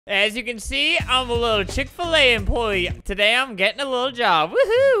As you can see, I'm a little Chick-fil-A employee. Today, I'm getting a little job.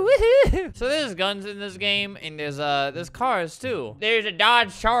 Woohoo, woohoo. So there's guns in this game, and there's cars too. There's a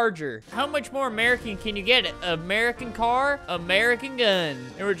Dodge Charger. How much more American can you get? American car, American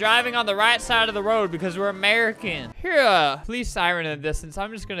guns. And we're driving on the right side of the road because we're American. Hear a police siren in the distance.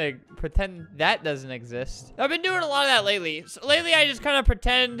 I'm just gonna pretend that doesn't exist. I've been doing a lot of that lately. So lately, I just kind of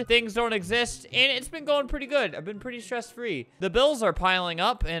pretend things don't exist, and it's been going pretty good. I've been pretty stress-free. The bills are piling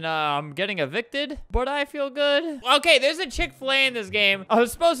up, and I'm getting evicted, but I feel good. Okay, there's a Chick-fil-A in this game. I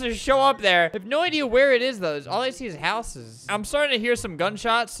was supposed to show up there. I have no idea where it is, though. All I see is houses. I'm starting to hear some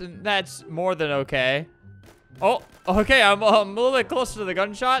gunshots, and that's more than okay. Oh, okay, I'm a little bit closer to the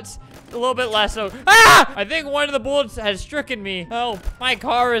gunshots. A little bit less so. Ah! I think one of the bullets has stricken me. Help. My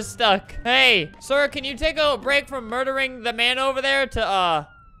car is stuck. Hey, sir, can you take a break from murdering the man over there to,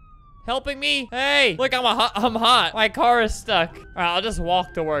 helping me? Hey, look, I'm hot. My car is stuck. All right, I'll just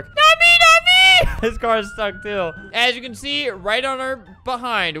walk to work. Not me, not me! His car is stuck too. As you can see, right on our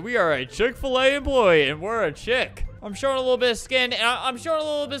behind, we are a Chick-fil-A employee, and we're a chick. I'm showing a little bit of skin, and I'm showing a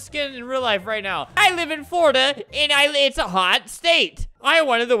little bit of skin in real life right now. I live in Florida, and it's a hot state. I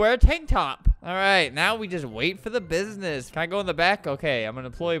wanted to wear a tank top. All right, now we just wait for the business. Can I go in the back? Okay, I'm an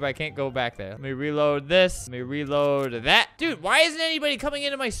employee, but I can't go back there. Let me reload this. Let me reload that. Dude, why isn't anybody coming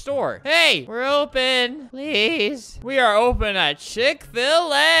into my store? Hey, we're open. Please. We are open at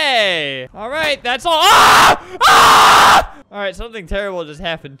Chick-fil-A. All right, that's all. Ah! Ah! All right, something terrible just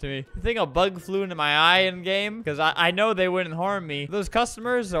happened to me. I think a bug flew into my eye in game because I know they wouldn't harm me. Those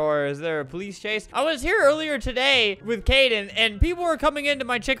customers, or is there a police chase? I was here earlier today with Caden, and people were coming into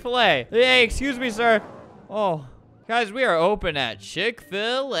my Chick-fil-A. Hey, excuse me, sir. Oh, guys, we are open at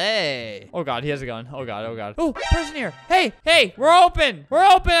Chick-fil-A. Oh, God, he has a gun. Oh, God, oh, God. Oh, person here. Hey, hey, we're open. We're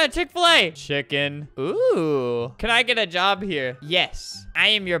open at Chick-fil-A. Chicken. Ooh. Can I get a job here? Yes. I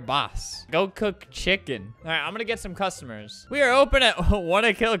am your boss. Go cook chicken. All right, I'm gonna get some customers. We are open at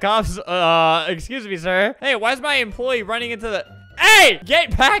wanna kill cops. Excuse me, sir. Hey, why is my employee running into the... Hey,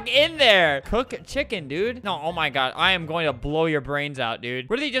 get back in there. Cook chicken, dude. No, oh my God. I am going to blow your brains out, dude.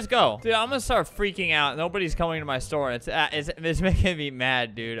 Where did he just go? Dude, I'm going to start freaking out. Nobody's coming to my store. It's making me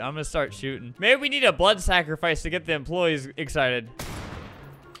mad, dude. I'm going to start shooting. Maybe we need a blood sacrifice to get the employees excited.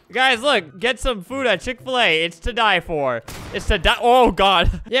 Guys, look, get some food at Chick-fil-A. It's to die for. It's to die. Oh,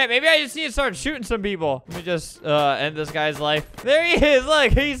 God. Yeah, maybe I just need to start shooting some people. Let me just end this guy's life. There he is.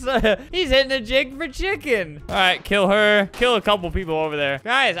 Look, he's hitting a jig for chicken. All right, kill her. Kill a couple people over there.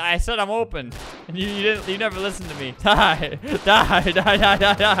 Guys, I said I'm open. And you never listened to me. Die. Die, die, die,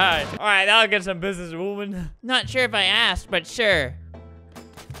 die, die. All right, that'll get some business, woman. Not sure if I asked, but sure.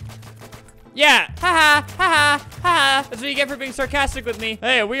 Yeah, haha, haha, haha. That's what you get for being sarcastic with me.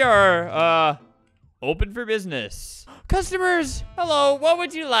 Hey, we are, open for business. Customers, hello, what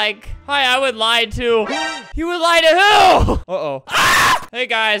would you like? Hi, I would lie to. You would lie to who? Uh-oh. Ah! Hey,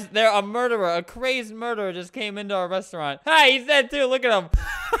 guys, a murderer, a crazed murderer just came into our restaurant. Hi, he's dead too, look at him.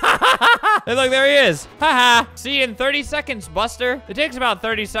 Hey, look, there he is. Haha. See you in 30 seconds, Buster. It takes about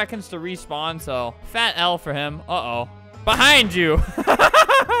 30 seconds to respawn, so fat L for him. Uh-oh. Behind you.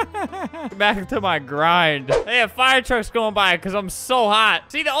 Back to my grind. Hey, a fire truck's going by because I'm so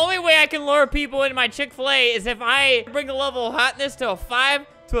hot. See, the only way I can lure people into my Chick-fil-A is if I bring the level of hotness to a 5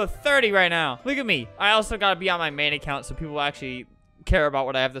 to a 30 right now. Look at me. I also got to be on my main account so people actually care about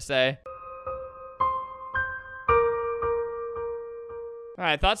what I have to say. All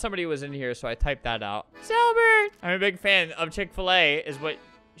right, I thought somebody was in here, so I typed that out. Silbert! I'm a big fan of Chick-fil-A, is what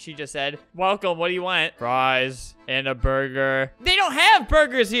she just said. Welcome, what do you want? Fries and a burger. They don't have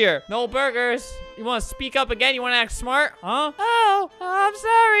burgers here. No burgers. You want to speak up again? You want to act smart? Huh? Oh, I'm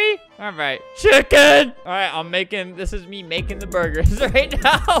sorry. All right. Chicken. All right, this is me making the burgers right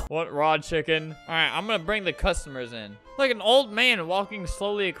now. What raw chicken? All right, I'm going to bring the customers in. Like an old man walking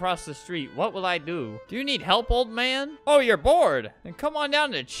slowly across the street. What will I do? Do you need help, old man? Oh, you're bored? Then come on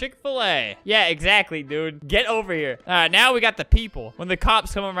down to Chick-fil-A. Yeah, exactly, dude. Get over here. All right, now we got the people. When the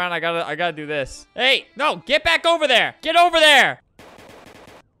cops come around, I gotta do this. Hey, no, get back over there. Get over there.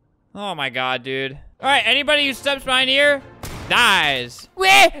 Oh my God, dude. All right, anybody who steps behind here dies.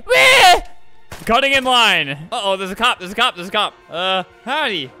 Cutting in line. Uh-oh, there's a cop, there's a cop, there's a cop.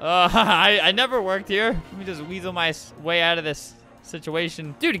 Howdy. I never worked here. Let me just weasel my way out of this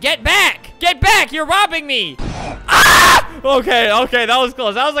situation. Dude, get back! Get back! You're robbing me! Ah! Okay, that was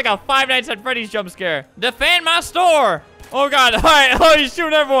close. That was like a Five Nights at Freddy's jump scare. Defend my store! Oh God, all right, oh, he's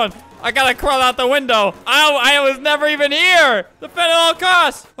shooting everyone. I gotta crawl out the window. I was never even here. Defend at all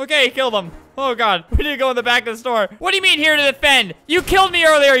costs. Okay, he killed him. Oh God, we need to go in the back of the store. What do you mean here to defend? You killed me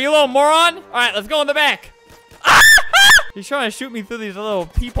earlier, you little moron. All right, let's go in the back. Ah! He's trying to shoot me through these little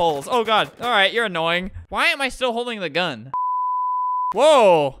peepholes. Oh, God. All right, you're annoying. Why am I still holding the gun?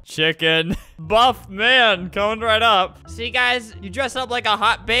 Whoa, chicken. Buff man coming right up. See, guys, you dress up like a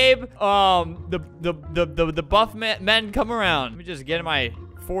hot babe. The buff men come around. Let me just get in my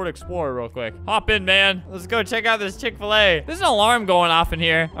Ford Explorer real quick. Hop in, man. Let's go check out this Chick-fil-A. There's an alarm going off in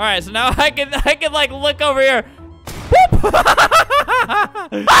here. All right, so now I can like look over here.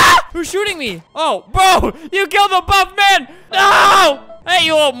 Ah! Who's shooting me? Oh, bro, you killed the buff man. No! Hey,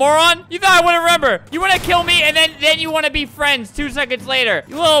 you little moron. You thought I wouldn't remember. You want to kill me and then you want to be friends 2 seconds later.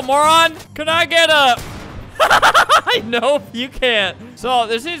 You little moron. Can I get a... Nope, you can't. So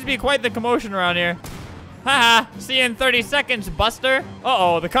there seems to be quite the commotion around here. Haha, see you in 30 seconds, Buster.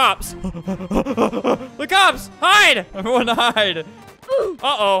 Uh-oh, the cops. The cops, hide. Everyone hide.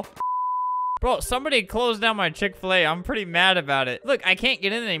 Uh-oh. Bro, somebody closed down my Chick-fil-A. I'm pretty mad about it. Look, I can't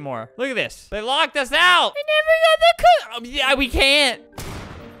get in anymore. Look at this. They locked us out. We never got the code. Yeah, we can't.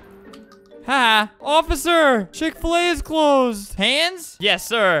 Ha. Officer, Chick-fil-A is closed. Hands? Yes,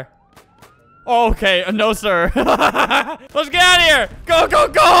 sir. Oh, okay, no, sir. Let's get out of here. Go, go,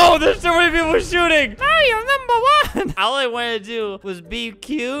 go. There's so many people shooting. Mario, #1. All I wanted to do was be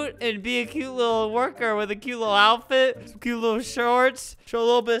cute and be a cute little worker with a cute little outfit, some cute little shorts, show a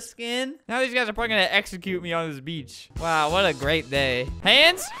little bit of skin. Now these guys are probably gonna execute me on this beach. Wow, what a great day.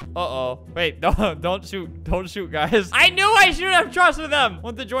 Hands? Uh-oh. Wait, don't shoot, guys. I knew I shouldn't have trusted them.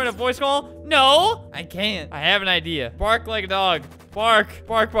 Want to join a voice call? No, I can't. I have an idea. Bark like a dog. Bark,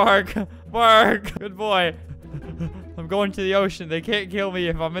 bark, bark. Bark. Good boy. I'm going to the ocean. They can't kill me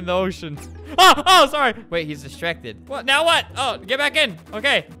if I'm in the ocean. Oh, sorry. Wait, he's distracted. What? Now what? Oh, get back in.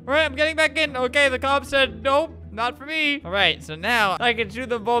 Okay. All right, I'm getting back in. Okay, the cop said, nope, not for me. All right, so now I can shoot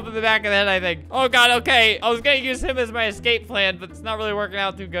them both in the back of the head, I think. Oh, God, okay. I was going to use him as my escape plan, but it's not really working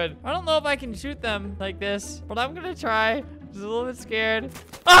out too good. I don't know if I can shoot them like this, but I'm going to try. Just a little bit scared.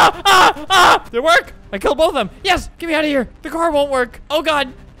 Did it work? I killed both of them. Yes, get me out of here. The car won't work. Oh,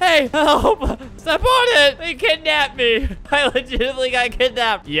 God. Hey, help! Step on it! They kidnapped me! I legitimately got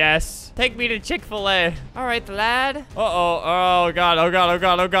kidnapped. Yes. Take me to Chick-fil-A. All right, lad. Uh-oh. Oh, God. Oh, God. Oh,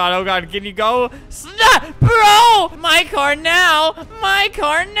 God. Oh, God. Oh, God. Can you go? Stop! Bro! My car now! My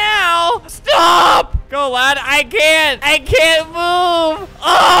car now! Stop! Go, lad. I can't move!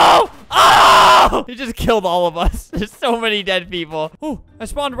 Oh! Oh! He just killed all of us. There's so many dead people. Oh, I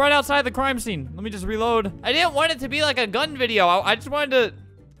spawned right outside the crime scene. Let me just reload. I didn't want it to be like a gun video. I just wanted to...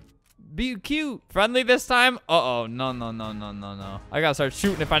 be cute. Friendly this time. Uh-oh. No, no, no, no, no, no. I gotta start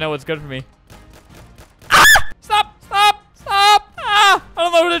shooting if I know what's good for me. Ah! Stop! Stop! Stop! Ah! I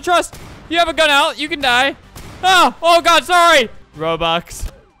don't know who to trust. You have a gun out. You can die. Ah! Oh, God, sorry. Robux.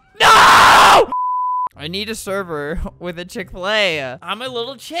 No! I need a server with a Chick-fil-A. I'm a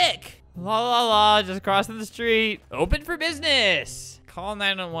little chick. La, la, la. Just crossing the street. Open for business. Call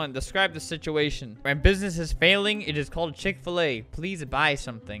 911. Describe the situation. My business is failing. It is called Chick-fil-A. Please buy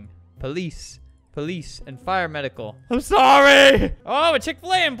something. Police, and fire medical. I'm sorry. Oh, a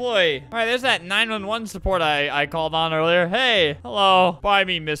Chick-fil-A employee. All right, there's that 911 support I called on earlier. Hey, hello. Buy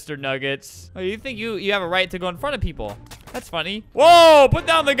me, Mr. Nuggets. Oh, you think you have a right to go in front of people? That's funny. Whoa, put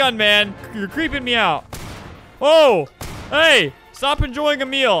down the gun, man. You're creeping me out. Whoa, hey, stop enjoying a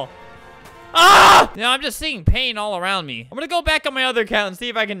meal. Ah! You know, I'm just seeing pain all around me. I'm gonna go back on my other account and see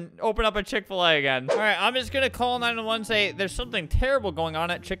if I can open up a Chick-fil-A again. All right, I'm just gonna call 911 and say there's something terrible going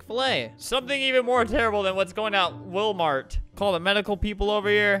on at Chick-fil-A. Something even more terrible than what's going on at Walmart. Call the medical people over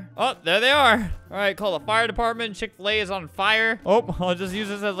here. Oh, there they are. All right, call the fire department. Chick-fil-A is on fire. Oh, I'll just use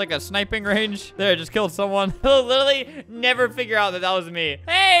this as like a sniping range. There, just killed someone. He'll literally never figure out that was me.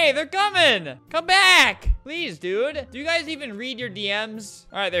 Hey, they're coming. Come back. Please, dude. Do you guys even read your DMs?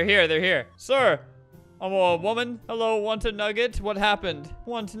 All right, they're here. They're here. Sir, I'm a woman. Hello, want a nugget? What happened?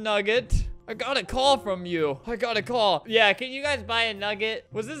 Want a nugget? I got a call from you. I got a call. Yeah, can you guys buy a nugget?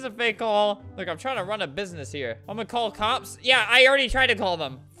 Was this a fake call? Look, I'm trying to run a business here. I'm gonna call cops. Yeah, I already tried to call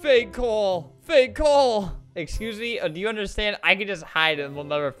them. Fake call. Fake call. Excuse me, do you understand? I can just hide and they'll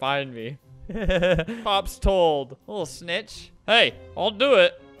never find me. Cops told. Little snitch. Hey, I'll do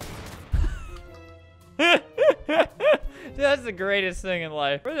it. Dude, that's the greatest thing in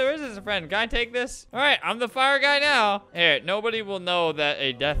life. Where's his friend? Can I take this? All right, I'm the fire guy now. Here, nobody will know that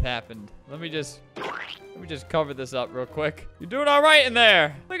a death happened. Let me just cover this up real quick. You're doing all right in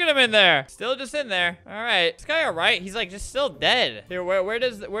there. Look at him in there. Still just in there. All right. This guy all right? He's like just still dead. Here, where do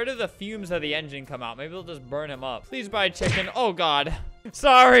the fumes of the engine come out? Maybe they'll just burn him up. Please buy chicken. Oh, God.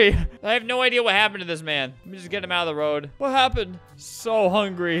 Sorry. I have no idea what happened to this man. Let me just get him out of the road. What happened? So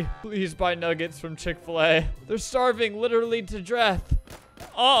hungry. Please buy nuggets from Chick-fil-A. They're starving literally to death.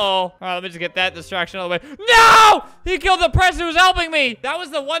 All right, let me just get that distraction out of the way. No! He killed the person who was helping me. That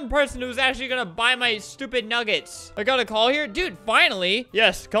was the one person who was actually gonna buy my stupid nuggets. I got a call here. Dude, finally.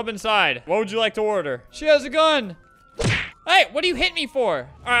 Yes, come inside. What would you like to order? She has a gun. Hey, what do you hit me for?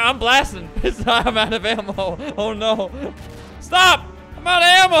 All right, I'm blasting. I'm out of ammo. Oh, no. Stop. I'm out of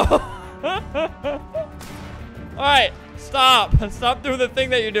ammo. All right, stop. Stop doing the thing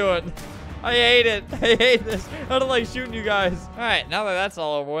that you're doing. I hate it. I hate this. I don't like shooting you guys. All right, now that that's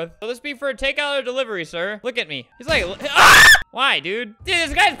all over with. Will this be for a takeout or delivery, sir? Look at me. He's like, ah! Why, dude? Dude,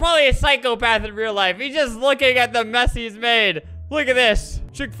 this guy's probably a psychopath in real life. He's just looking at the mess he's made. Look at this.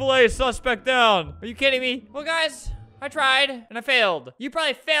 Chick-fil-A suspect down. Are you kidding me? Well, guys, I tried and I failed. You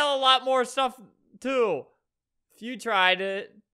probably fail a lot more stuff too. If you tried it.